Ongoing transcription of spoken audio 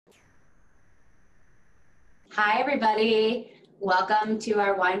Hi, everybody. Welcome to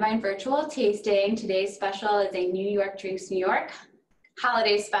our Wine virtual tasting. Today's special is a New York Drinks New York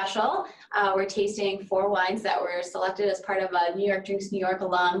holiday special. We're tasting 4 wines that were selected as part of a New York Drinks New York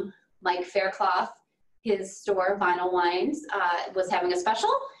alum, Mike Faircloth. His store, Vinyl Wines, was having a special.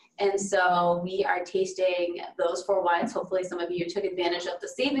 And so we are tasting those 4 wines. Hopefully some of you took advantage of the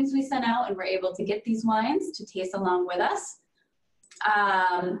savings we sent out and were able to get these wines to taste along with us.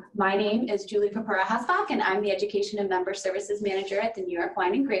 My name is Julie Purpura-Hosbach, and I'm the Education and Member Services Manager at the New York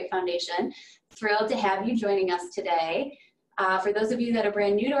Wine Grape Foundation. Thrilled to have you joining us today. For those of you that are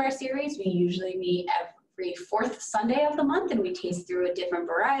brand new to our series, we usually meet every 4th Sunday of the month, and we taste through a different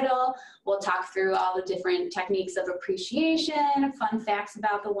varietal. We'll talk through all the different techniques of appreciation, fun facts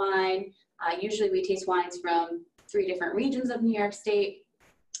about the wine. Usually we taste wines from 3 different regions of New York State,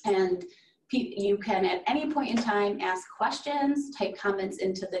 and you can at any point in time ask questions, type comments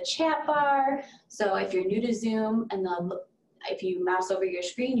into the chat bar. So if you're new to Zoom and if you mouse over your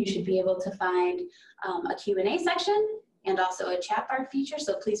screen, you should be able to find a Q&A section and also a chat bar feature.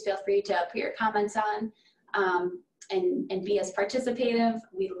 So please feel free to put your comments on and be as participative.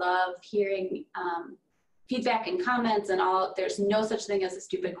 We love hearing feedback and comments and all. There's no such thing as a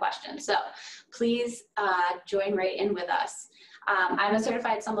stupid question. So please join right in with us. I'm a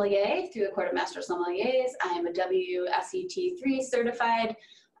certified sommelier through the Court of Master Sommeliers. I am a WSET3 certified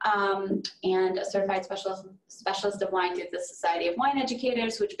and a certified specialist of wine through the Society of Wine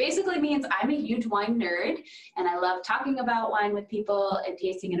Educators, which basically means I'm a huge wine nerd, and I love talking about wine with people and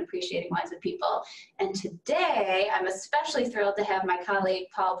tasting and appreciating wines with people. And today, I'm especially thrilled to have my colleague,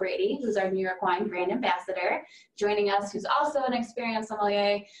 Paul Brady, who's our New York Wine Brand Ambassador, joining us, who's also an experienced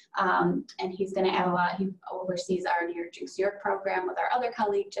sommelier, and he's going to add a lot. He oversees our New York Drinks New York program with our other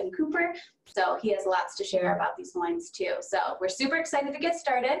colleague, Jen Cooper, so he has lots to share about these wines too. So we're super excited to get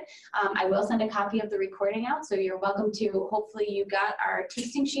started. I will send a copy of the recording out, so you're welcome to, hopefully you got our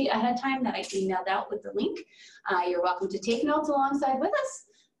tasting sheet ahead of time that I emailed out with the link. You're welcome to take notes alongside with us,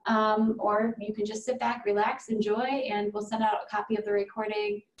 or you can just sit back, relax, enjoy, and we'll send out a copy of the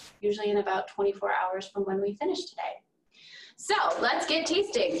recording usually in about 24 hours from when we finish today. So let's get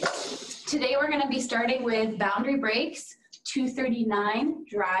tasting. Today we're going to be starting with Boundary Breaks 239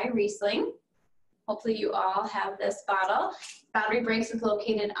 Dry Riesling. Hopefully you all have this bottle. Boundary Breaks is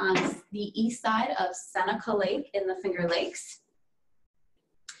located on the east side of Seneca Lake in the Finger Lakes.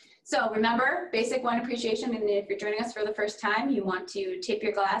 So remember, basic wine appreciation, and if you're joining us for the first time, you want to tip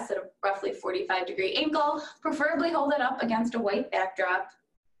your glass at a roughly 45-degree angle, preferably hold it up against a white backdrop.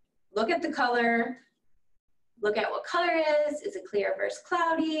 Look at the color. Look at what color is it clear versus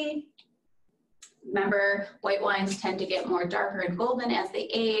cloudy? Remember, white wines tend to get more darker and golden as they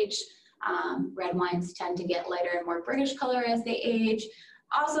age. Red wines tend to get lighter and more British color as they age.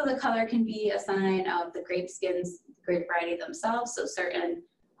 Also, the color can be a sign of the grape skins, the grape variety themselves. So certain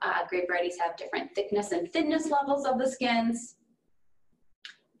grape varieties have different thickness and thinness levels of the skins.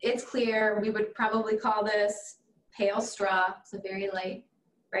 It's clear. We would probably call this pale straw. It's a very light,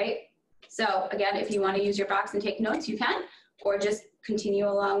 right? So again, if you want to use your box and take notes, you can, or just continue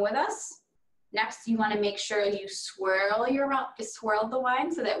along with us. Next, you want to make sure you swirl the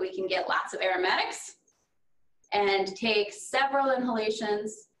wine so that we can get lots of aromatics, and take several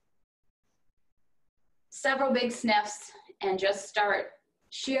inhalations, several big sniffs, and just start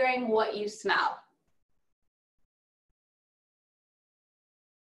sharing what you smell.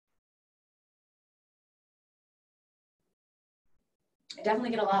 I definitely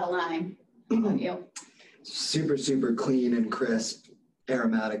get a lot of lime. How about you? Super, super clean and crisp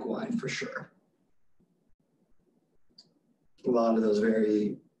aromatic wine for sure. A lot of those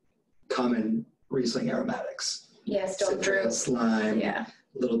very common Riesling aromatics. Yeah, stone fruit. Citrus, lime, yeah.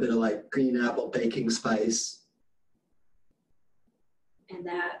 A little bit of like green apple baking spice. And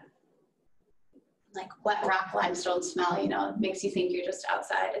that like wet rock limestone smell, you know, makes you think you're just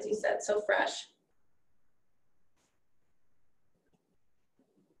outside, as you said, so fresh.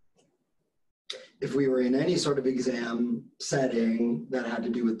 If we were in any sort of exam setting that had to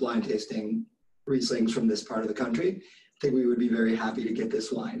do with blind tasting Rieslings from this part of the country, I think we would be very happy to get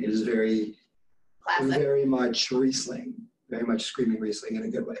this wine. It is very, classic. Very much Riesling, very much screaming Riesling in a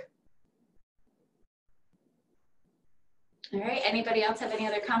good way. All right, anybody else have any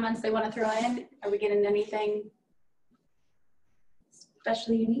other comments they want to throw in? Are we getting anything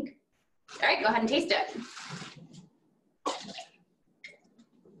especially unique? All right, go ahead and taste it.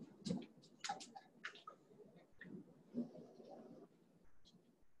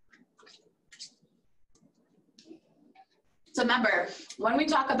 So remember, when we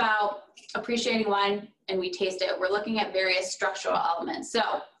talk about appreciating wine and we taste it, we're looking at various structural elements. So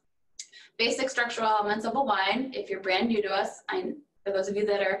basic structural elements of a wine. If you're brand new to us, for those of you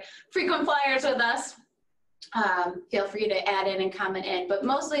that are frequent flyers with us, feel free to add in and comment in. But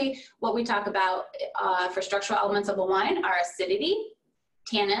mostly what we talk about for structural elements of a wine are acidity,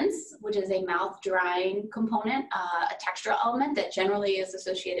 tannins, which is a mouth drying component, a textural element that generally is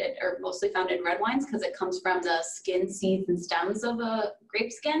associated or mostly found in red wines because it comes from the skin, seeds, and stems of a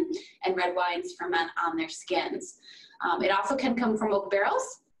grape skin, and red wines ferment on their skins. It also can come from oak barrels.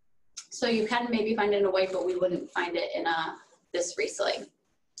 So you can maybe find it in a white, but we wouldn't find it in this Riesling.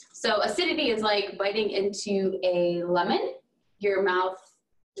 So acidity is like biting into a lemon. Your mouth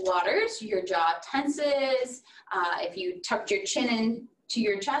waters, your jaw tenses. If you tucked your chin into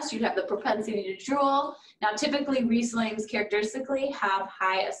your chest, you'd have the propensity to drool. Now, typically Rieslings characteristically have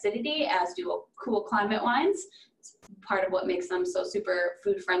high acidity, as do cool climate wines. It's part of what makes them so super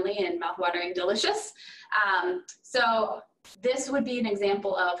food friendly and mouth-watering delicious. So this would be an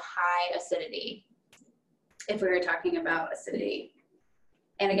example of high acidity if we were talking about acidity.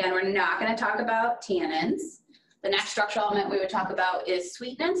 And again, we're not going to talk about tannins. The next structural element we would talk about is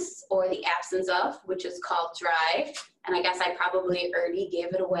sweetness, or the absence of, which is called dry. And I guess I probably already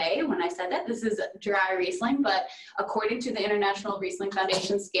gave it away when I said that. This is dry Riesling, but according to the International Riesling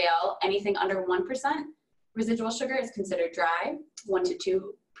Foundation scale, anything under 1% residual sugar is considered dry. 1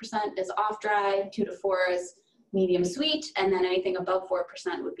 to 2% is off dry, 2 to 4 is medium sweet, and then anything above 4%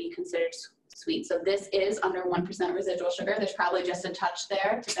 would be considered sweet. So this is under 1% residual sugar. There's probably just a touch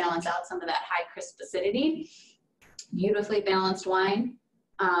there to balance out some of that high crisp acidity. Beautifully balanced wine.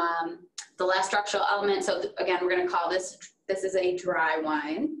 The last structural element, so again, we're going to call this is a dry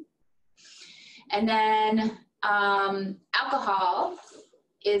wine. And then alcohol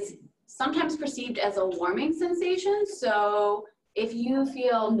is sometimes perceived as a warming sensation. So if you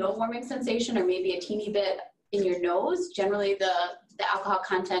feel no warming sensation or maybe a teeny bit in your nose, generally the alcohol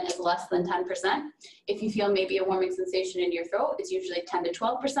content is less than 10%. If you feel maybe a warming sensation in your throat, it's usually 10 to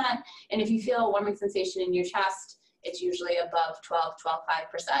 12%. And if you feel a warming sensation in your chest, it's usually above 12,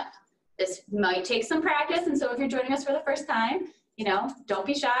 12.5%. This might take some practice. And so if you're joining us for the first time, you know, don't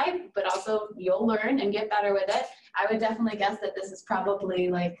be shy, but also you'll learn and get better with it. I would definitely guess that this is probably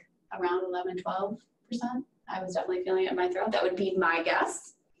like around 11, 12%. I was definitely feeling it in my throat. That would be my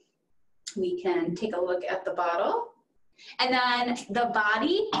guess. We can take a look at the bottle. And then the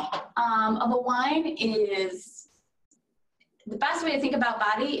body of a wine is, the best way to think about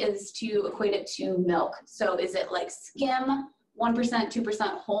body is to equate it to milk. So is it like skim, 1%, 2%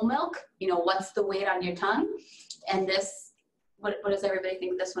 whole milk? You know, what's the weight on your tongue? And this, what does everybody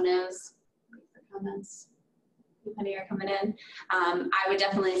think this one is? Wait for comments. Any are coming in. I would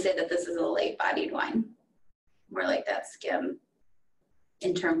definitely say that this is a light-bodied wine. More like that skim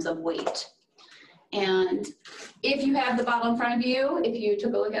in terms of weight. And if you have the bottle in front of you, if you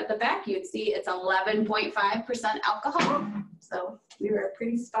took a look at the back, you'd see it's 11.5% alcohol. So we were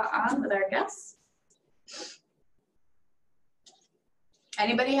pretty spot on with our guess.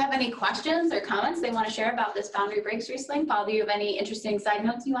 Anybody have any questions or comments they want to share about this Boundary Breaks Riesling? Paul, do you have any interesting side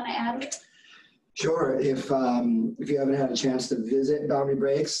notes you want to add? Sure. If you haven't had a chance to visit Boundary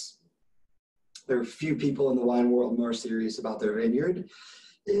Breaks, there are few people in the wine world more serious about their vineyard.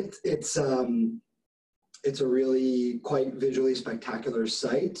 It's a really quite visually spectacular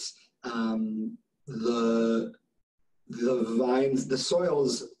site. The vines, the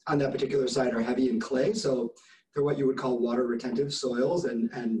soils on that particular site are heavy in clay, so they're what you would call water retentive soils,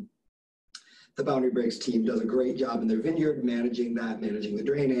 and the Boundary Breaks team does a great job in their vineyard managing that, managing the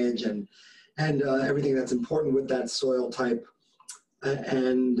drainage and everything that's important with that soil type.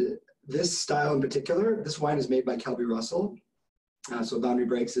 And this style in particular, this wine is made by Kelby Russell. So Boundary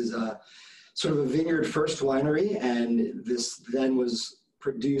Breaks is sort of a vineyard first winery, and this then was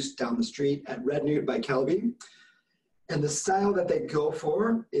produced down the street at Red Newt by Kelby. And the style that they go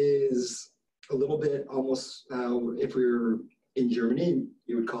for is a little bit almost, if we were in Germany,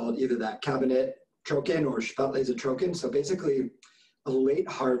 you would call it either that Cabernet Trocken or Spätlese Trocken. So basically a late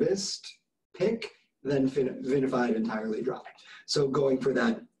harvest pick, then vinified entirely dry. So going for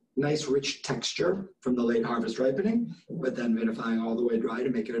that nice rich texture from the late harvest ripening, but then vinifying all the way dry to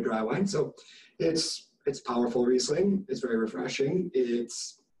make it a dry wine. So it's powerful Riesling. It's very refreshing.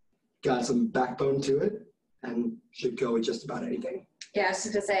 It's got some backbone to it and should go with just about anything. Yeah, I was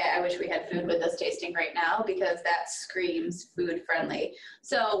just gonna say, I wish we had food with this tasting right now because that screams food friendly.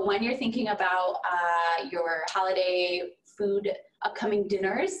 So when you're thinking about your holiday food upcoming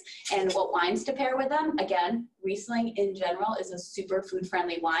dinners and what wines to pair with them. Again, Riesling in general is a super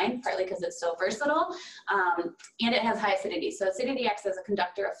food-friendly wine, partly because it's so versatile, and it has high acidity. So acidity acts as a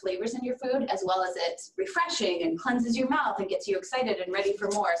conductor of flavors in your food, as well as it's refreshing and cleanses your mouth and gets you excited and ready for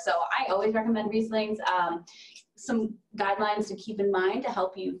more. So I always recommend Rieslings. Some guidelines to keep in mind to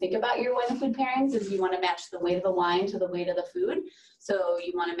help you think about your wine and food pairings is you want to match the weight of the wine to the weight of the food. So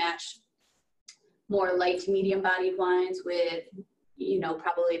you want to match more light to medium bodied wines with, you know,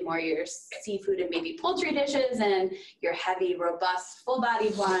 probably more your seafood and maybe poultry dishes, and your heavy, robust,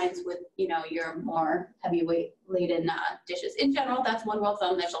 full-bodied wines with, you know, your more heavyweight laden dishes. In general, that's one rule of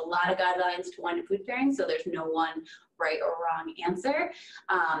thumb. There's a lot of guidelines to wine and food pairing, so there's no one right or wrong answer.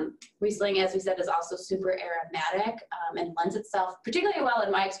 Riesling, as we said, is also super aromatic and lends itself particularly well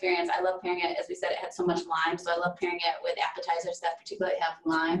in my experience. I love pairing it, as we said, it had so much lime, so I love pairing it with appetizers that particularly have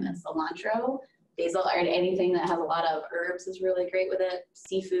lime and cilantro. Basil or anything that has a lot of herbs is really great with it.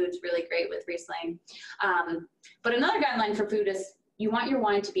 Seafood's really great with Riesling. But another guideline for food is you want your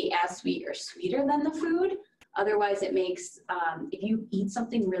wine to be as sweet or sweeter than the food. Otherwise, it makes, if you eat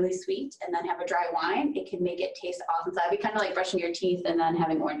something really sweet and then have a dry wine, it can make it taste awesome. So that'd be kind of like brushing your teeth and then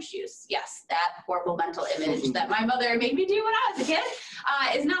having orange juice. Yes, that horrible mental image that my mother made me do when I was a kid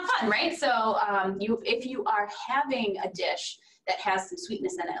is not fun, right? So if you are having a dish that has some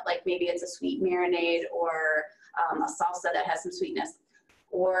sweetness in it, like maybe it's a sweet marinade or a salsa that has some sweetness,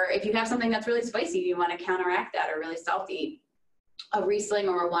 or if you have something that's really spicy, you want to counteract that, or really salty, a Riesling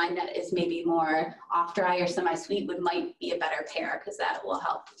or a wine that is maybe more off dry or semi-sweet might be a better pair, because that will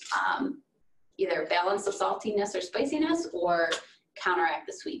help either balance the saltiness or spiciness or counteract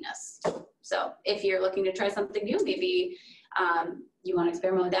the sweetness. So if you're looking to try something new, maybe you want to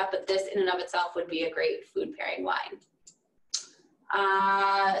experiment with that, but this in and of itself would be a great food pairing wine.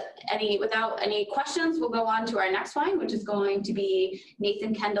 Without any questions, we'll go on to our next wine, which is going to be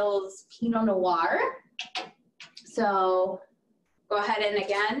Nathan Kendall's Pinot Noir. So go ahead and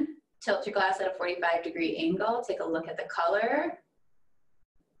again, tilt your glass at a 45-degree angle. Take a look at the color.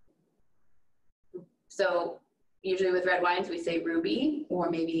 So usually with red wines, we say ruby, or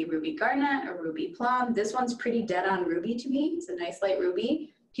maybe ruby garnet or ruby plum. This one's pretty dead on ruby to me. It's a nice light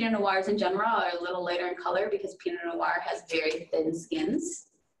ruby. Pinot Noirs in general are a little lighter in color because Pinot Noir has very thin skins.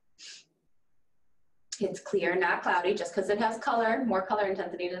 It's clear, not cloudy. Just because it has color, more color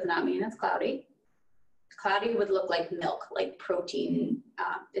intensity does not mean it's cloudy. Cloudy would look like milk, like protein.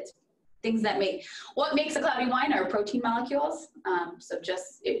 It's things that what makes a cloudy wine are protein molecules. So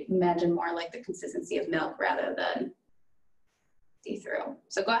just imagine more like the consistency of milk rather than see-through.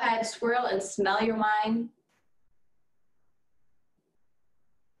 So go ahead, swirl and smell your wine.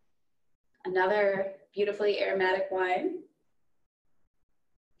 Another beautifully aromatic wine.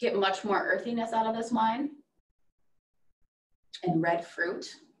 Get much more earthiness out of this wine. And red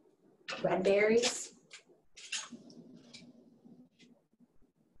fruit, red berries.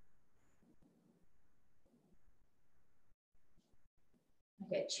 I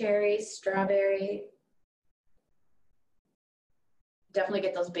get cherries, strawberry. Definitely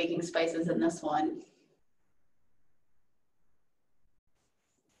get those baking spices in this one.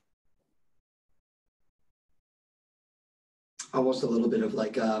 Almost a little bit of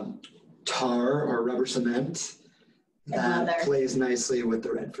like tar or rubber cement that plays nicely with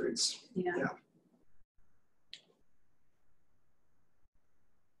the red fruits. Yeah.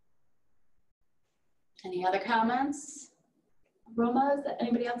 Any other comments? Aromas that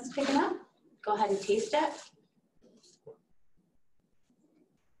anybody else is picking up? Go ahead and taste it.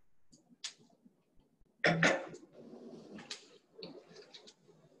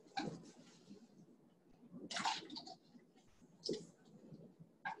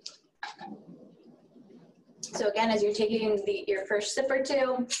 So again, as you're taking your first sip or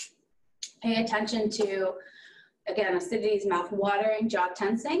two, pay attention to, again, acidity is mouth-watering,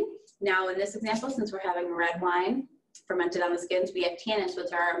 jaw-tensing. Now in this example, since we're having red wine fermented on the skins, we have tannins,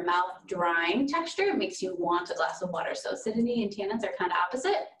 which are our mouth-drying texture. It makes you want a glass of water. So acidity and tannins are kind of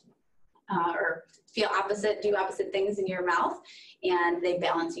opposite, or feel opposite, do opposite things in your mouth, and they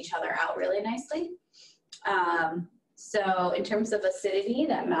balance each other out really nicely. So in terms of acidity,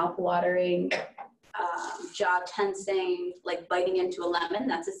 that mouth-watering, jaw tensing, like biting into a lemon,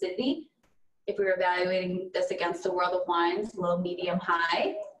 that's acidity. If we were evaluating this against the world of wines, low, medium,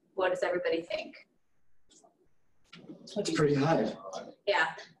 high, what does everybody think? It's pretty high. Yeah.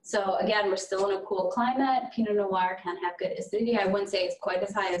 So again, we're still in a cool climate. Pinot Noir can have good acidity. I wouldn't say it's quite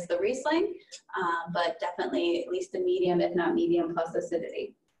as high as the Riesling, but definitely at least a medium, if not medium plus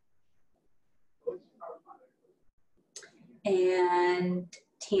acidity. And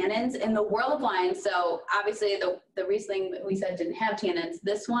tannins in the world of wine. So obviously the Riesling we said didn't have tannins.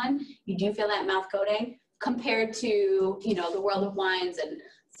 This one, you do feel that mouth coating compared to, you know, the world of wines and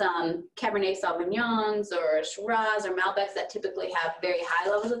some Cabernet Sauvignons or Shiraz or Malbecs that typically have very high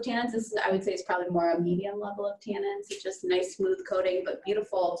levels of tannins. This is, I would say, is probably more a medium level of tannins. It's just nice smooth coating, but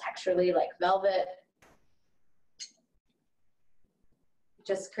beautiful texturally like velvet.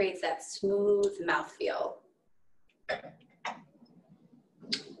 Just creates that smooth mouthfeel.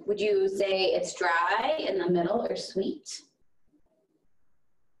 Would you say it's dry in the middle or sweet?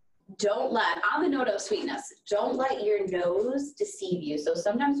 Don't let, on the note of sweetness, don't let your nose deceive you. So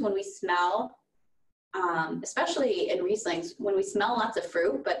sometimes when we smell, especially in Rieslings, when we smell lots of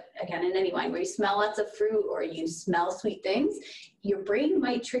fruit, but again, in any wine, where you smell lots of fruit or you smell sweet things, your brain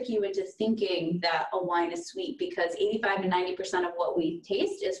might trick you into thinking that a wine is sweet because 85 to 90% of what we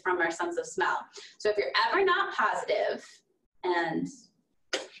taste is from our sense of smell. So if you're ever not positive, and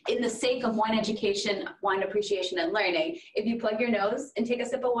in the sake of wine education, wine appreciation, and learning, if you plug your nose and take a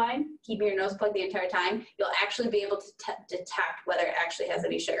sip of wine, keeping your nose plugged the entire time, you'll actually be able to detect whether it actually has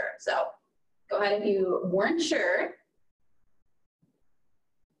any sugar. So go ahead if you weren't sure.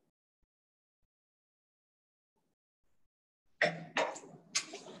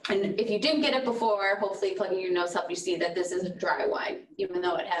 And if you didn't get it before, hopefully plugging your nose helped you see that this is a dry wine, even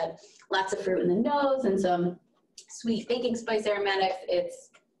though it had lots of fruit in the nose and some sweet baking spice aromatics. It's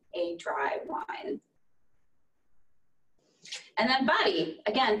a dry wine. And then body,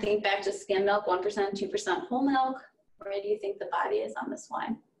 again, think back to skim milk, 1%, 2% whole milk. Where do you think the body is on this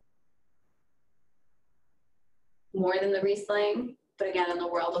wine? More than the Riesling, but again, in the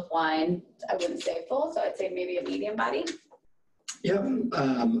world of wine, I wouldn't say full, so I'd say maybe a medium body. Yep.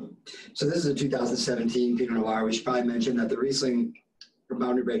 So this is a 2017 Pinot Noir. We should probably mention that the Riesling from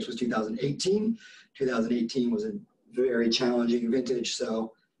Boundary Breaks was 2018. 2018 was a very challenging vintage,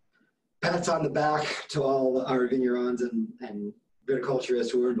 so pats on the back to all our vignerons and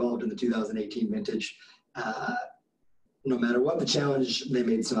viticulturists who were involved in the 2018 vintage. No matter what the challenge, they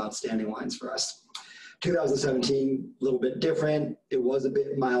made some outstanding wines for us. 2017, a little bit different. It was a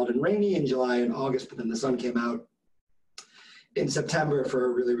bit mild and rainy in July and August, but then the sun came out in September for a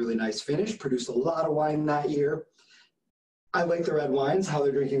really, really nice finish. Produced a lot of wine that year. I like the red wines, how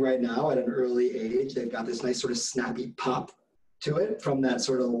they're drinking right now at an early age. They've got this nice sort of snappy pop to it from that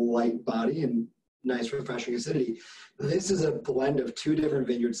sort of light body and nice refreshing acidity. This is a blend of two different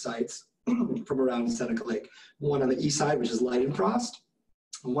vineyard sites from around Seneca Lake. One on the east side, which is Light and Frost,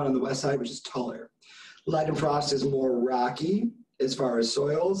 and one on the west side, which is Tuller. Light and Frost is more rocky as far as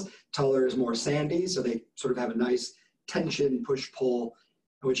soils. Tuller is more sandy, so they sort of have a nice tension, push-pull,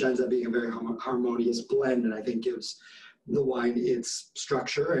 which ends up being a very harmonious blend, and I think gives the wine its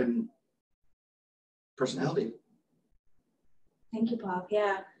structure and personality. Thank you, Bob.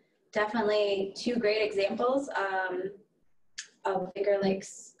 Yeah, definitely two great examples of Finger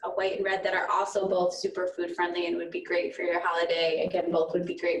Lakes, a white and red, that are also both super food friendly and would be great for your holiday. Again, both would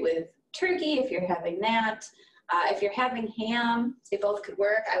be great with turkey if you're having that. If you're having ham, they both could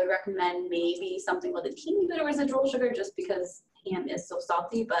work. I would recommend maybe something with a teeny bit of residual sugar just because ham is so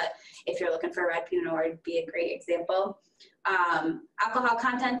salty, but if you're looking for a red Pinot Noir, it'd be a great example. Alcohol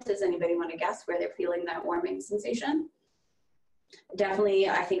content, does anybody want to guess where they're feeling that warming sensation? Definitely,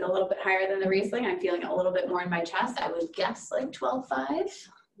 I think a little bit higher than the Riesling. I'm feeling a little bit more in my chest. I would guess like 12.5,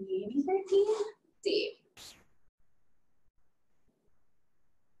 maybe 13. Let's see.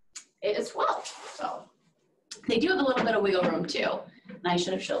 It is 12, so they do have a little bit of wiggle room too. And I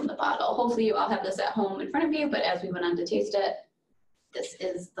should have shown the bottle. Hopefully you all have this at home in front of you, but as we went on to taste it, this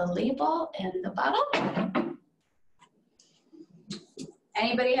is the label and the bottle.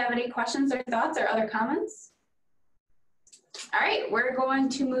 Anybody have any questions or thoughts or other comments? All right, we're going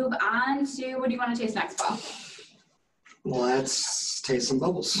to move on to, what do you want to taste next, Paul? Let's taste some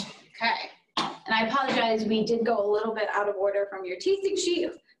bubbles. Okay, and I apologize, we did go a little bit out of order from your tasting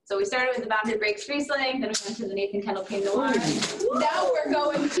sheet. So we started with the Boundary Breaks Riesling, then we went to the Nathan Kendall Pinot Noir. Now we're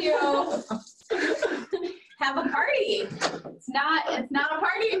going to have a party. It's not a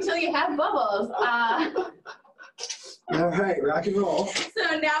party until you have bubbles. All right, rock and roll.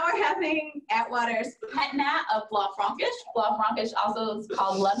 So now we're having Atwater's Pet Nat of Blaufrankisch. Blaufrankisch also is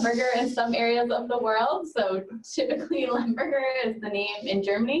called Lemberger in some areas of the world. So typically Lemberger is the name in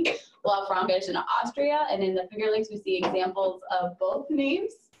Germany, Blaufrankisch in Austria, and in the Finger Lakes we see examples of both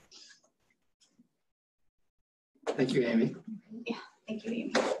names. Thank you, Amy. Yeah, thank you,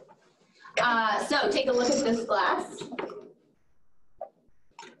 Amy. So take a look at this glass.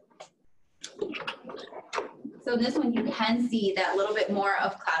 So this one you can see that little bit more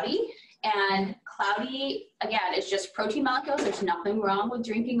of cloudy, and cloudy, again, it's just protein molecules. There's nothing wrong with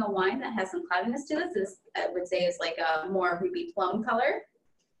drinking a wine that has some cloudiness to it. This, I would say, is like a more ruby plum color.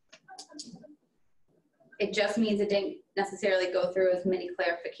 It just means it didn't necessarily go through as many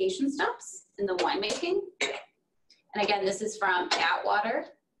clarification steps in the winemaking. And again, this is from Atwater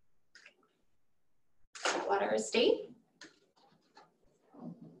Estate.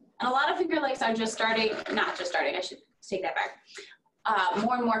 And a lot of Finger Lakes are just starting, not just starting, I should take that back.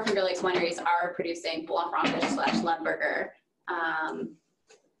 More and more Finger Lakes wineries are producing Blaufrankisch / Lemberger.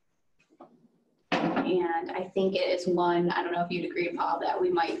 And I think it is one, I don't know if you'd agree, Paul, that we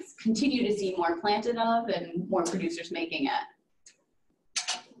might continue to see more planted of and more producers making it.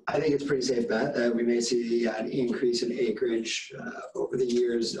 I think it's a pretty safe bet that we may see an increase in acreage over the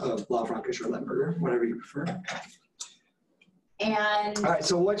years of Blaufrankisch or Lemberger, whatever you prefer. And all right,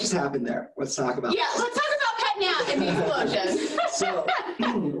 so what just happened there? Let's talk about let's talk about Pinot and the explosion. So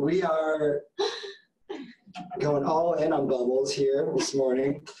we are going all in on bubbles here this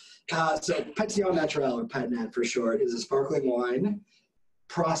morning. So Pétillant Naturel, or Pinot for short, is a sparkling wine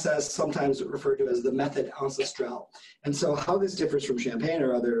process, sometimes referred to as the method ancestral. And so how this differs from champagne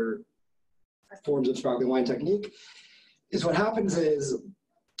or other forms of sparkling wine technique is what happens is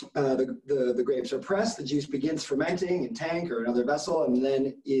the grapes are pressed, the juice begins fermenting in tank or another vessel, and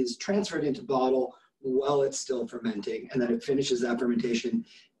then is transferred into bottle while it's still fermenting. And then it finishes that fermentation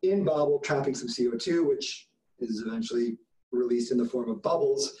in bottle, trapping some CO2, which is eventually released in the form of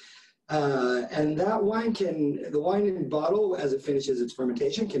bubbles. And that wine the wine in bottle, as it finishes its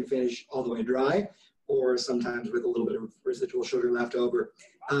fermentation, can finish all the way dry, or sometimes with a little bit of residual sugar left over.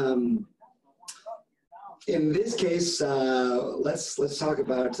 In this case, let's talk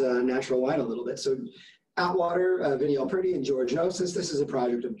about natural wine a little bit. So Atwater, Vignoles Purdy, and George Gnosis. This is a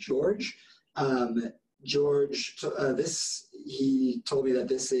project of George. George, he told me that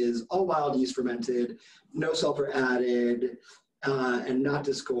this is all wild yeast fermented, no sulfur added, and not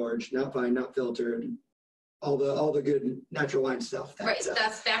disgorged, not fine, not filtered. All the good natural wine stuff. Right,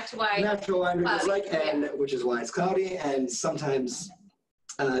 that's back to why natural wine is like, and which is why it's cloudy, and sometimes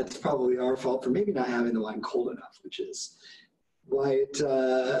it's probably our fault for maybe not having the wine cold enough, which is why it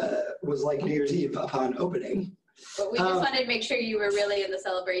was like New Year's Eve upon opening. But we just wanted to make sure you were really in the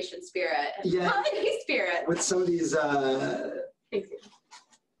celebration spirit. Yeah. Holiday spirit. With some of these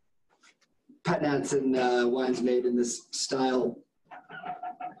Pinots and wines made in this style,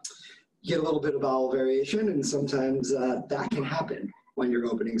 you get a little bit of bottle variation, and sometimes that can happen when you're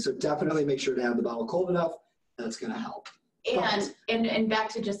opening. So definitely make sure to have the bottle cold enough. That's going to help. And back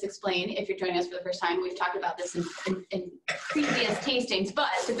to just explain, if you're joining us for the first time, we've talked about this in previous tastings, but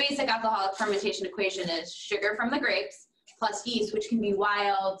the basic alcoholic fermentation equation is sugar from the grapes plus yeast, which can be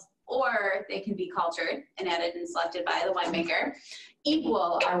wild or they can be cultured and added and selected by the winemaker,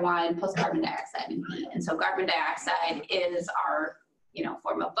 equal our wine plus carbon dioxide and heat. And so carbon dioxide is our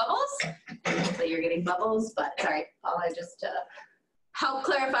form of bubbles. So you're getting bubbles, but sorry, Paul, I just help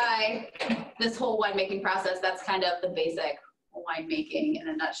clarify this whole winemaking process. That's kind of the basic winemaking in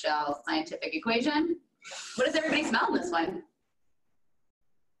a nutshell scientific equation. What does everybody smell in this wine?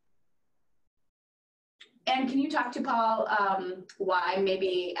 And can you talk to Paul why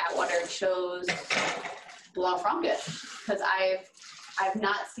maybe Atwater chose Blaufrankisch? Because I've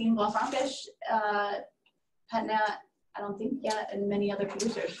not seen Blaufrankisch Pinot, I don't think yet, and many other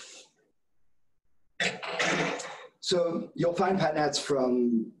producers. So you'll find Pinots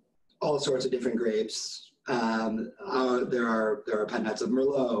from all sorts of different grapes. There are Pinots of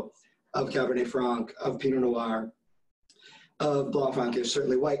Merlot, of Cabernet Franc, of Pinot Noir, of Blaufrankisch,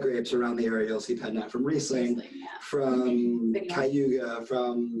 certainly white grapes around the area. You'll see Pinot from Riesling, from Keuka,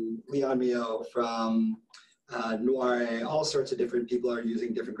 from Leon Mio, from Noir. All sorts of different people are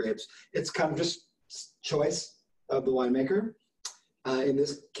using different grapes. It's kind of just choice of the winemaker. In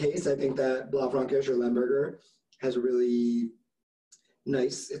this case, I think that Blaufrankisch or Lemberger has a really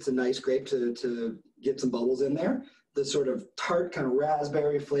nice, it's a nice grape to get some bubbles in there. The sort of tart kind of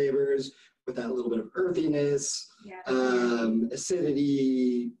raspberry flavors with that little bit of earthiness,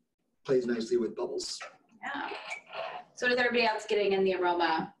 acidity, plays nicely with bubbles. Yeah. So what is everybody else getting in the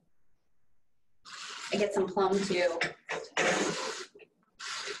aroma? I get some plum too.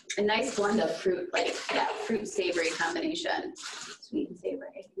 A nice blend of fruit, like that fruit savory combination. Sweet and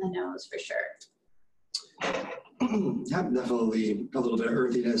savory in the nose for sure. Yeah, definitely a little bit of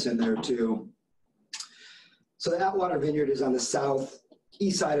earthiness in there too. So the Atwater Vineyard is on the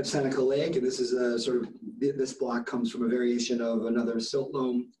southeast side of Seneca Lake, and this is a sort of, this block comes from a variation of another silt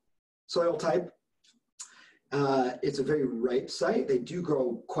loam soil type. It's a very ripe site. They do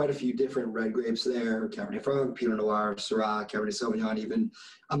grow quite a few different red grapes there: Cabernet Franc, Pinot Noir, Syrah, Cabernet Sauvignon, even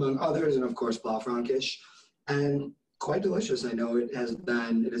among others, and of course Blaufrankisch. And quite delicious. I know it has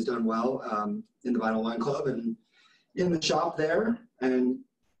done well in the Vinyl Wine Club and in the shop there. And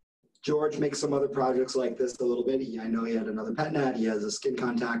George makes some other projects like this a little bit. I know he had another pet nat. He has a skin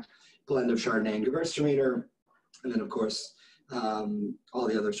contact blend of Chardonnay and Gewürztraminer. And then, of course, all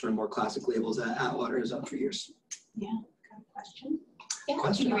the other sort of more classic labels that Atwater has done for years. Yeah, got a question. Yeah,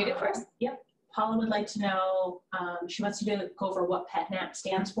 Question? can you read it first? Yep. Paula would like to know, she wants you to go over what PETNAT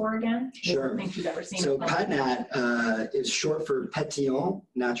stands for again. Sure. I don't think she's ever seen So it. PETNAT is short for Pétillant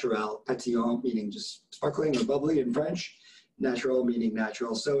Naturel. Pétillant meaning just sparkling or bubbly in French. Natural meaning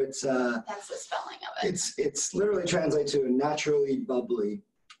natural. So it's That's the spelling of it. it's literally translates to naturally bubbly.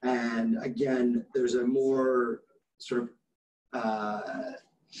 And again, there's a more sort of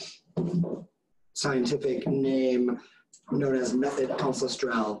scientific name known as method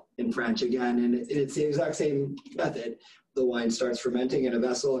ancestrale in French again, and it's the exact same method. The wine starts fermenting in a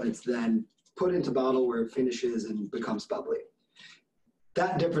vessel and it's then put into bottle where it finishes and becomes bubbly.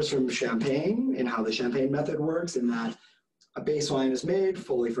 That differs from champagne in how the champagne method works, in that a base wine is made,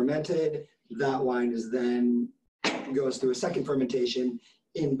 fully fermented. That wine is then goes through a second fermentation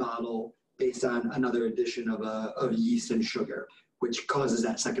in bottle based on another addition of yeast and sugar, which causes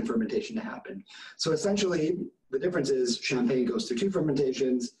that second fermentation to happen. So essentially, the difference is champagne goes through 2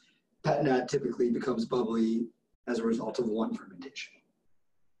 fermentations. PETNAT typically becomes bubbly as a result of 1 fermentation.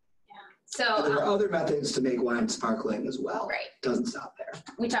 So There are other methods to make wine sparkling as well. right. Doesn't stop there.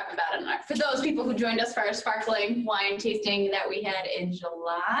 We talked about it in for those people who joined us for our sparkling wine tasting that we had in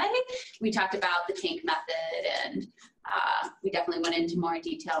July. We talked about the tank method, and we definitely went into more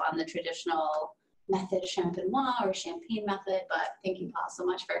detail on the traditional method, champenois or champagne method. But thank you, Paul, so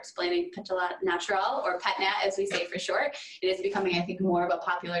much for explaining Pétillant Naturel, or PETNAT as we say for short. It is becoming, I think, more of a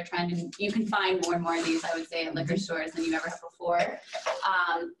popular trend, and you can find more and more of these, I would say, in liquor stores than you ever have before.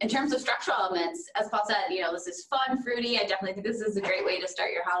 In terms of structural elements, as Paul said, this is fun, fruity. I definitely think this is a great way to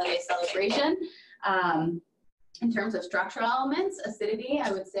start your holiday celebration. In terms of structural elements, acidity,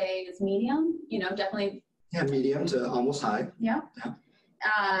 I would say is medium, definitely. Yeah, medium to almost high. Yeah.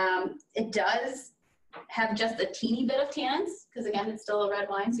 It does have just a teeny bit of tannins, because again, it's still a red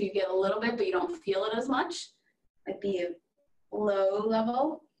wine, so you get a little bit, but you don't feel it as much. Might be a low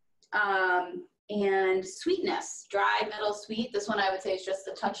level. And sweetness, dry, middle, sweet. This one I would say is just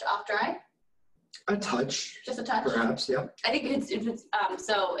a touch off dry. A touch. Just a touch. Perhaps, yeah. I think it's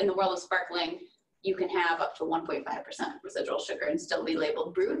so in the world of sparkling, you can have up to 1.5% residual sugar and still be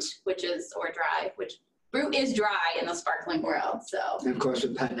labeled brut, or dry, which brut is dry in the sparkling world. So, And of course,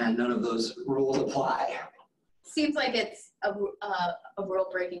 with PETNAT, none of those rules apply. seems like it's a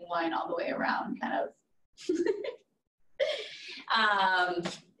rule-breaking wine all the way around, kind of.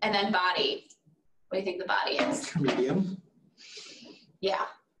 And then body. What do you think the body is? Medium. Yeah,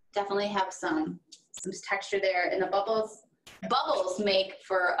 definitely have some texture there. And the bubbles make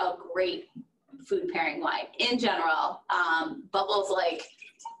for a great food pairing wine. In general, bubbles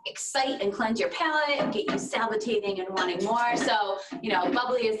excite and cleanse your palate and get you salivating and wanting more. So,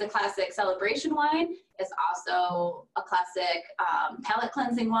 bubbly is the classic celebration wine. It's also a classic palate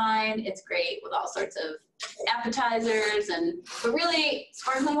cleansing wine. It's great with all sorts of appetizers, but really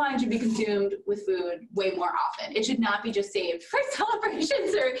sparkling wine should be consumed with food way more often. It should not be just saved for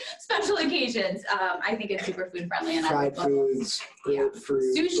celebrations or special occasions. I think it's super food friendly. And Fried foods, grilled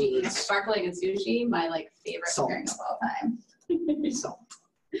fruit, sushi, foods. sparkling and sushi, my favorite Salt. pairing of all time. Salt.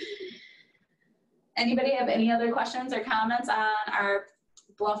 Anybody have any other questions or comments on our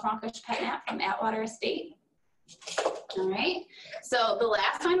Blaufrankisch PETNAT from Atwater Estate? All right, so the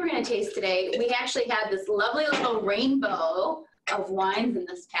last wine we're going to taste today, we actually had this lovely little rainbow of wines in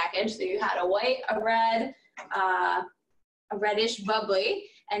this package. So you had a white, a red, a reddish bubbly,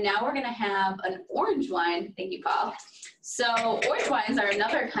 and now we're going to have an orange wine. Thank you, Paul. So orange wines are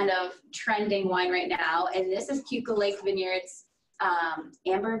another kind of trending wine right now, and this is Keuka Lake Vineyards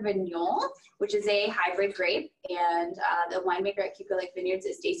Amber Vignole, which is a hybrid grape, and the winemaker at Keuka Lake Vineyards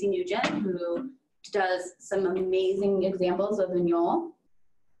is Stacy Nugent, who does some amazing examples of Vignole.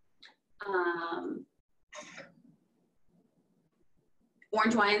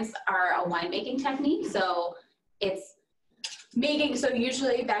 Orange wines are a winemaking technique, so it's making, so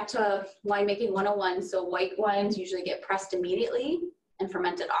usually back to winemaking 101, so white wines usually get pressed immediately and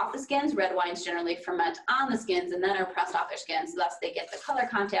fermented off the skins. Red wines generally ferment on the skins and then are pressed off their skins, thus they get the color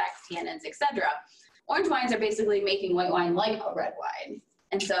contacts, tannins, etc. Orange wines are basically making white wine like a red wine,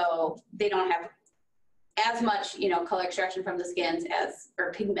 and so they don't have as much, color extraction from the skins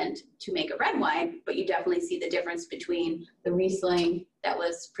or pigment to make a red wine, but you definitely see the difference between the Riesling that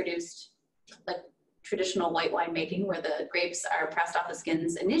was produced like traditional white wine making, where the grapes are pressed off the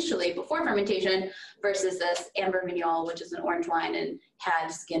skins initially before fermentation, versus this amber Vignole, which is an orange wine and had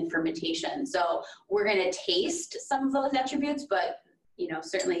skin fermentation. So we're going to taste some of those attributes, but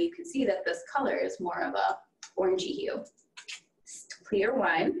certainly you can see that this color is more of a orangey hue. Clear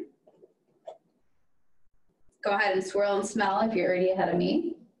wine. Go ahead and swirl and smell if you're already ahead of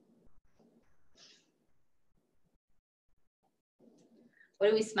me. What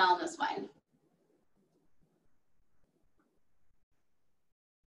do we smell in this wine?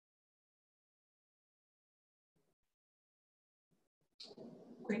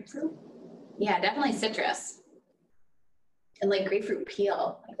 Grapefruit? Yeah, definitely citrus. And like grapefruit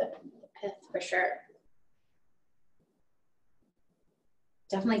peel, like the pith for sure.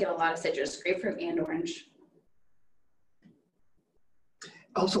 Definitely get a lot of citrus, grapefruit and orange.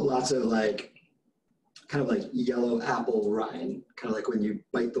 Also lots of kind of like yellow apple rind, kind of like when you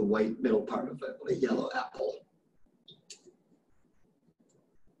bite the white middle part of it, a yellow apple.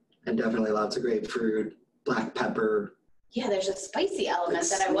 And definitely lots of grapefruit, black pepper. Yeah, there's a spicy element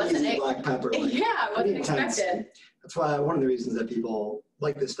that I wasn't. Black pepper. Yeah, I wasn't expecting. That's why one of the reasons that people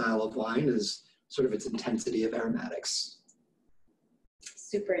like this style of wine is sort of its intensity of aromatics.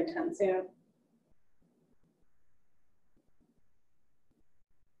 Super intense, yeah.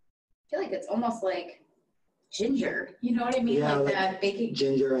 I feel like it's almost like ginger. You know what I mean? Yeah, like that baking.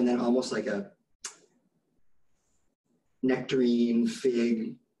 Ginger, and then almost like a nectarine,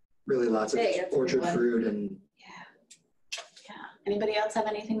 fig, really lots of orchard fruit. And yeah. Anybody else have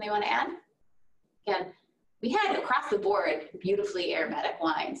anything they want to add? Again, we had across the board beautifully aromatic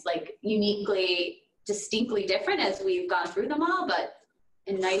wines, like uniquely, distinctly different as we've gone through them all, but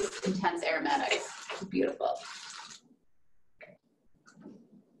in nice, intense aromatics. Beautiful.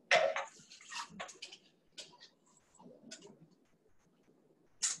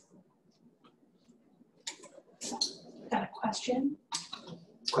 Got a question.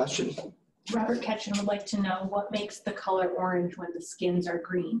 Robert Ketchum would like to know what makes the color orange when the skins are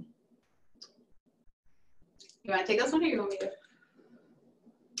green. You want to take this one or you want me to?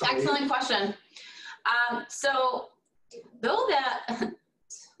 Excellent question. So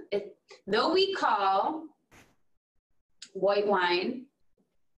though we call white wine,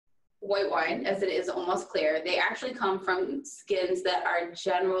 as it is almost clear, they actually come from skins that are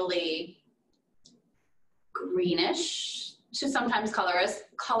generally greenish to sometimes colorless.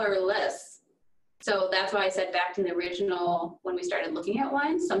 So that's why I said back in the original, when we started looking at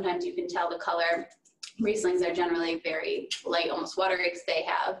wines, sometimes you can tell the color. Rieslings are generally very light, almost watery, because they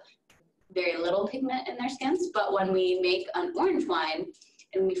have very little pigment in their skins. But when we make an orange wine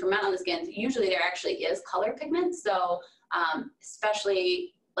and we ferment on the skins, usually there actually is color pigment. So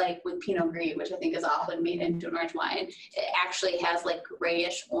especially like with Pinot Gris, which I think is often made into an orange wine, it actually has like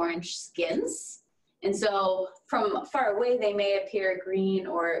grayish orange skins. And so from far away, they may appear green,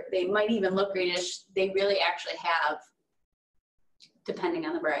 or they might even look greenish. They really actually have, depending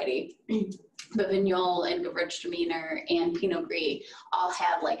on the variety, the Vignoles and Gewürztraminer and Pinot Gris all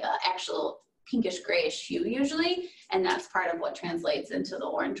have like a actual pinkish grayish hue usually, and that's part of what translates into the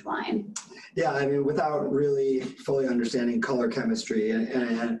orange wine. Yeah, I mean, without really fully understanding color chemistry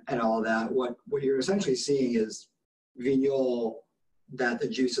and all of that, what you're essentially seeing is Vignole that the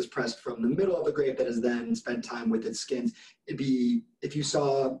juice is pressed from the middle of the grape that has then spent time with its skins. It'd be, if you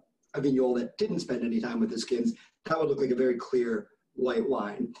saw a Vignole that didn't spend any time with its skins, that would look like a very clear white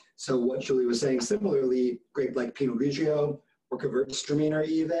wine. So what Julie was saying, similarly, grape like Pinot Grigio or Gewürztraminer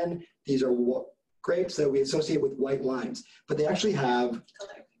even, these are grapes that we associate with white wines, but they actually have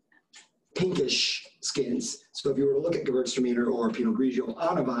pinkish skins. So if you were to look at Gewürztraminer or Pinot Grigio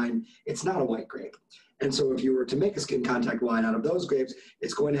on a vine, it's not a white grape. And so if you were to make a skin contact wine out of those grapes,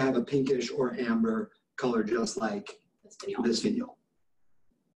 it's going to have a pinkish or amber color, just like this Vignole.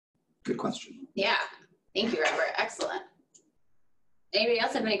 Good question. Yeah, thank you, Robert. Excellent. Anybody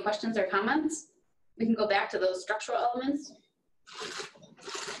else have any questions or comments? We can go back to those structural elements.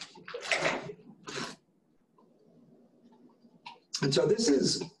 And so this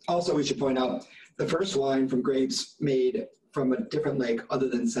is also, we should point out, the first wine from grapes made from a different lake other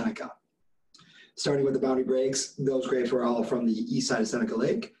than Seneca. Starting with the Boundary Breaks, those grapes were all from the east side of Seneca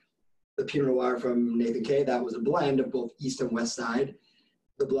Lake. The Pinot Noir from Nathan Kay, that was a blend of both east and west side.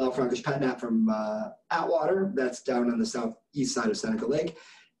 The Blaufrankisch Patinat from Atwater, that's down on the southeast side of Seneca Lake.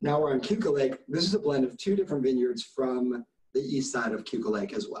 Now we're on Keuka Lake. This is a blend of two different vineyards from the east side of Keuka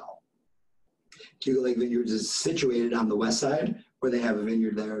Lake as well. Keuka Lake Vineyards is situated on the west side, where they have a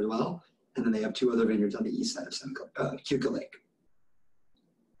vineyard there as well. And then they have 2 other vineyards on the east side of Keuka Lake.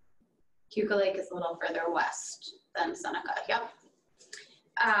 Keuka Lake is a little further west than Seneca. Yep.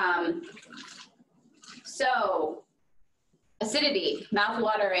 So acidity,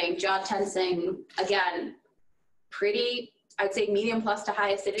 mouth-watering, jaw-tensing, again, pretty, I'd say medium plus to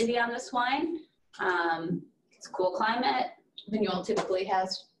high acidity on this wine. It's a cool climate. Vignoles typically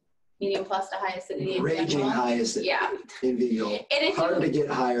has medium plus to high acidity. Raging high acidity in Vignoles. Hard to get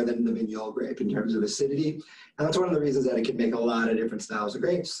higher than the Vignoles grape in terms of acidity. And that's one of the reasons that it can make a lot of different styles of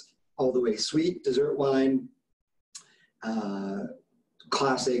grapes, all the way sweet, dessert wine,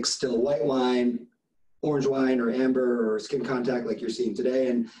 classic still white wine, orange wine or amber or skin contact like you're seeing today.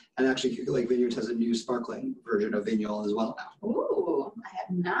 And actually Keuka Lake Vineyards has a new sparkling version of Vignoles as well now. Ooh, I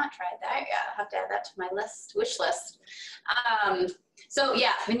have not tried that yet. I'll have to add that to my wish list. So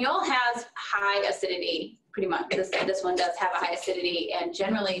yeah, Vignoles has high acidity, pretty much. This one does have a high acidity, and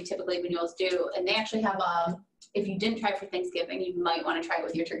generally, typically Vignoles do. And they actually have, if you didn't try it for Thanksgiving, you might want to try it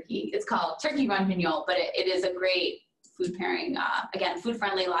with your turkey. It's called Turkey Run Vignole, but it is a great food pairing. Again, food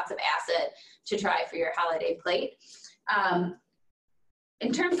friendly, lots of acid to try for your holiday plate.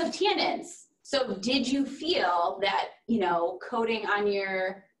 In terms of tannins, so did you feel that, coating on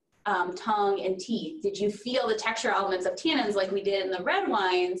your tongue and teeth, did you feel the texture elements of tannins like we did in the red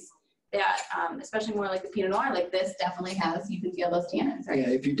wines that, especially more like the Pinot Noir, like this definitely has, you can feel those tannins, right? Yeah,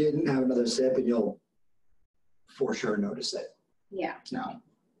 if you didn't have another sip, and you'll for sure notice it. Yeah. No.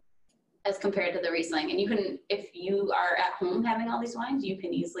 As compared to the Riesling. And you can, if you are at home having all these wines, you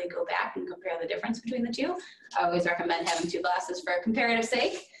can easily go back and compare the difference between the two. I always recommend having 2 glasses for comparative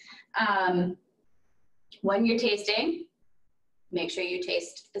sake. When you're tasting, make sure you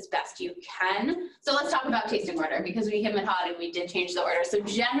taste as best you can. So let's talk about tasting order, because we him and hawed and we did change the order. So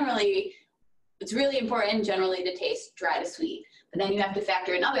generally, it's really important generally to taste dry to sweet. But then you have to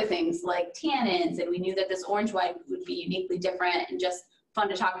factor in other things like tannins, and we knew that this orange wine would be uniquely different and just fun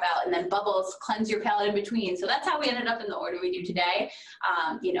to talk about, and then bubbles, cleanse your palate in between. So that's how we ended up in the order we do today.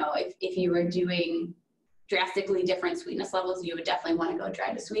 If you were doing drastically different sweetness levels, you would definitely want to go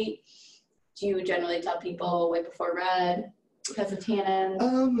dry to sweet. Do you generally tell people white before red because of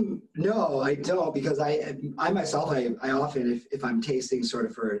tannins? No, I don't, because I myself, I often, if I'm tasting sort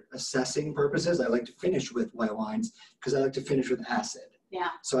of for assessing purposes, I like to finish with white wines because I like to finish with acid. Yeah.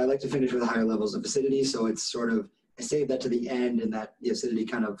 So I like to finish with higher levels of acidity. So it's sort of, I save that to the end, and that the acidity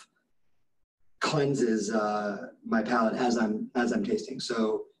kind of cleanses my palate as I'm tasting.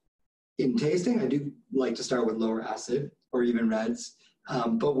 So in tasting, I do like to start with lower acid or even reds.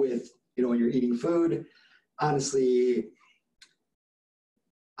 But with, when you're eating food, honestly,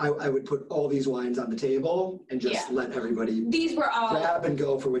 I would put all these wines on the table and just let everybody grab and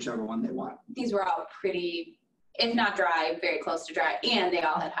go for whichever one they want. These were all pretty, if not dry, very close to dry, and they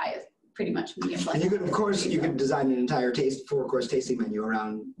all had pretty much medium. And you could, of course, you could design an entire 4-course tasting menu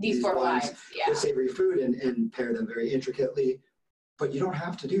around these 4 wines with savory food and pair them very intricately. But you don't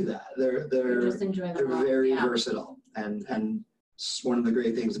have to do that. They're just enjoy them all. Very versatile, and it's one of the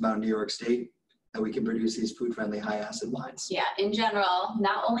great things about New York State, that we can produce these food-friendly, high-acid wines. Yeah, in general,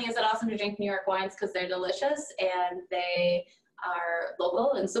 not only is it awesome to drink New York wines because they're delicious and they are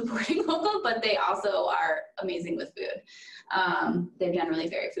local and supporting local, but they also are amazing with food. They're generally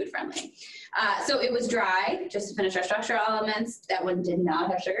very food-friendly. So it was dry, just to finish our structural elements. That one did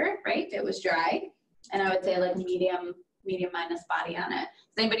not have sugar, right? It was dry. And I would say like medium minus body on it.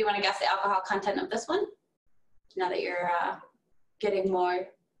 Does anybody want to guess the alcohol content of this one? Now that you're getting more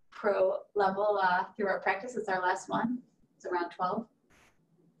pro level through our practice, it's our last one. It's around 12.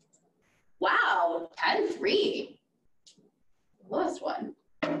 Wow, 10.3. Lowest one.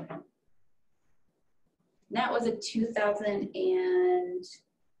 That was a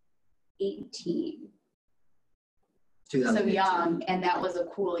 2018. So young, and that was a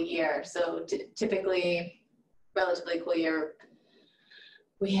cool year. So typically, relatively cool year.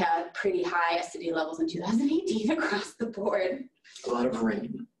 We had pretty high acidity levels in 2018 across the board. A lot of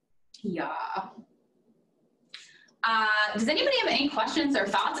rain. Yeah. Does anybody have any questions or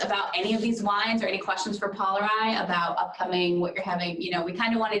thoughts about any of these wines, or any questions for Paul or I about upcoming, what you're having? We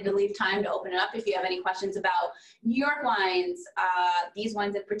kind of wanted to leave time to open it up if you have any questions about New York wines, these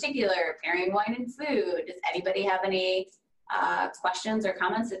wines in particular, pairing wine and food. Does anybody have any questions or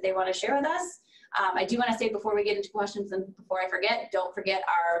comments that they want to share with us? I do want to say before we get into questions and before I forget, don't forget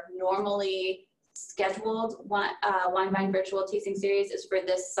our normally scheduled Wine Vine virtual tasting series is for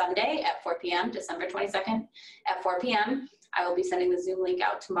this Sunday at 4 p.m., December 22nd at 4 p.m. I will be sending the Zoom link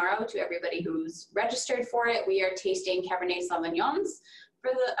out tomorrow to everybody who's registered for it. We are tasting Cabernet Sauvignons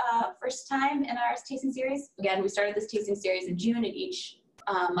for the first time in our tasting series. Again, we started this tasting series in June, and each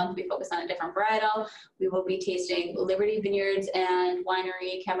month we focus on a different varietal. We will be tasting Liberty Vineyards and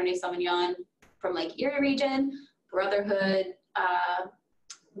Winery Cabernet Sauvignon from Lake Erie region, Brotherhood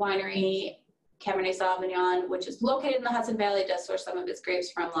Winery Cabernet Sauvignon, which is located in the Hudson Valley, does source some of its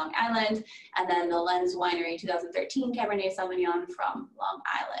grapes from Long Island, and then the Lens Winery 2013 Cabernet Sauvignon from Long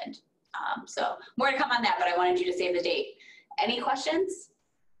Island. So more to come on that, but I wanted you to save the date. Any questions?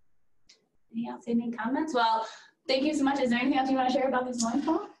 Any comments? Well, thank you so much. Is there anything else you want to share about this wine,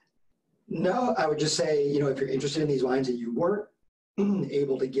 Paul? No, I would just say, you know, if you're interested in these wines and you weren't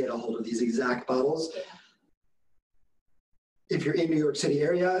able to get a hold of these exact bottles, if you're in New York City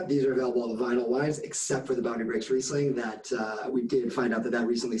area, these are available on the vinyl wines, except for the Boundary Breaks Riesling that we did find out that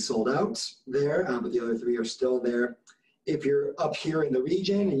recently sold out there, but the other three are still there. If you're up here in the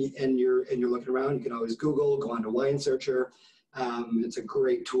region and you're looking around, you can always Google, go onto Wine Searcher. It's a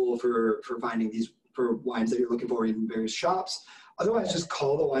great tool for finding these for wines that you're looking for in various shops. Otherwise, just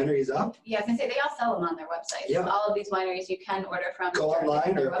call the wineries up. Yeah, I was gonna say, they all sell them on their websites. Yeah. All of these wineries you can order from. Go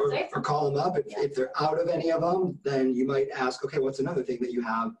online or call them up. Yeah. If they're out of any of them, then you might ask, okay, what's another thing that you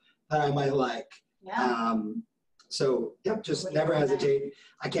have that I might like? Yeah. So, yep, just never hesitate.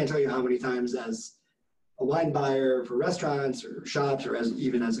 I can't tell you how many times as a wine buyer for restaurants or shops or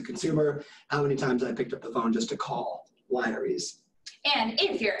even as a consumer, how many times I picked up the phone just to call wineries. And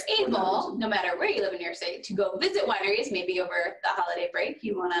if you're able, no matter where you live in New York City, to go visit wineries, maybe over the holiday break,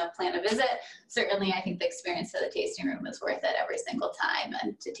 you want to plan a visit, certainly I think the experience of the tasting room is worth it every single time,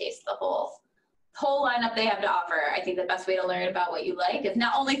 and to taste the whole lineup they have to offer. I think the best way to learn about what you like is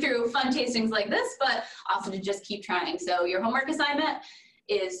not only through fun tastings like this, but also to just keep trying. So your homework assignment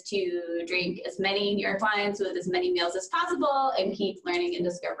is to drink as many New York wines with as many meals as possible and keep learning and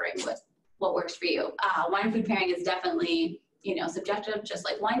discovering what works for you. Wine food pairing is definitely, you know, subjective, just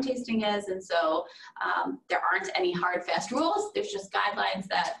like wine tasting is. And so there aren't any hard, fast rules. There's just guidelines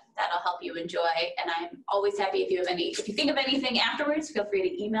that'll help you enjoy. And I'm always happy if you think of anything afterwards, feel free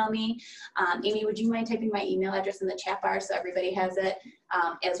to email me. Amy, would you mind typing my email address in the chat bar so everybody has it,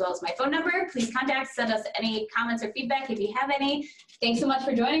 as well as my phone number? Please send us any comments or feedback if you have any. Thanks so much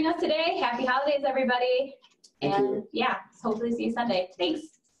for joining us today. Happy holidays, everybody. Thank and you. Yeah, hopefully see you Sunday. Thanks.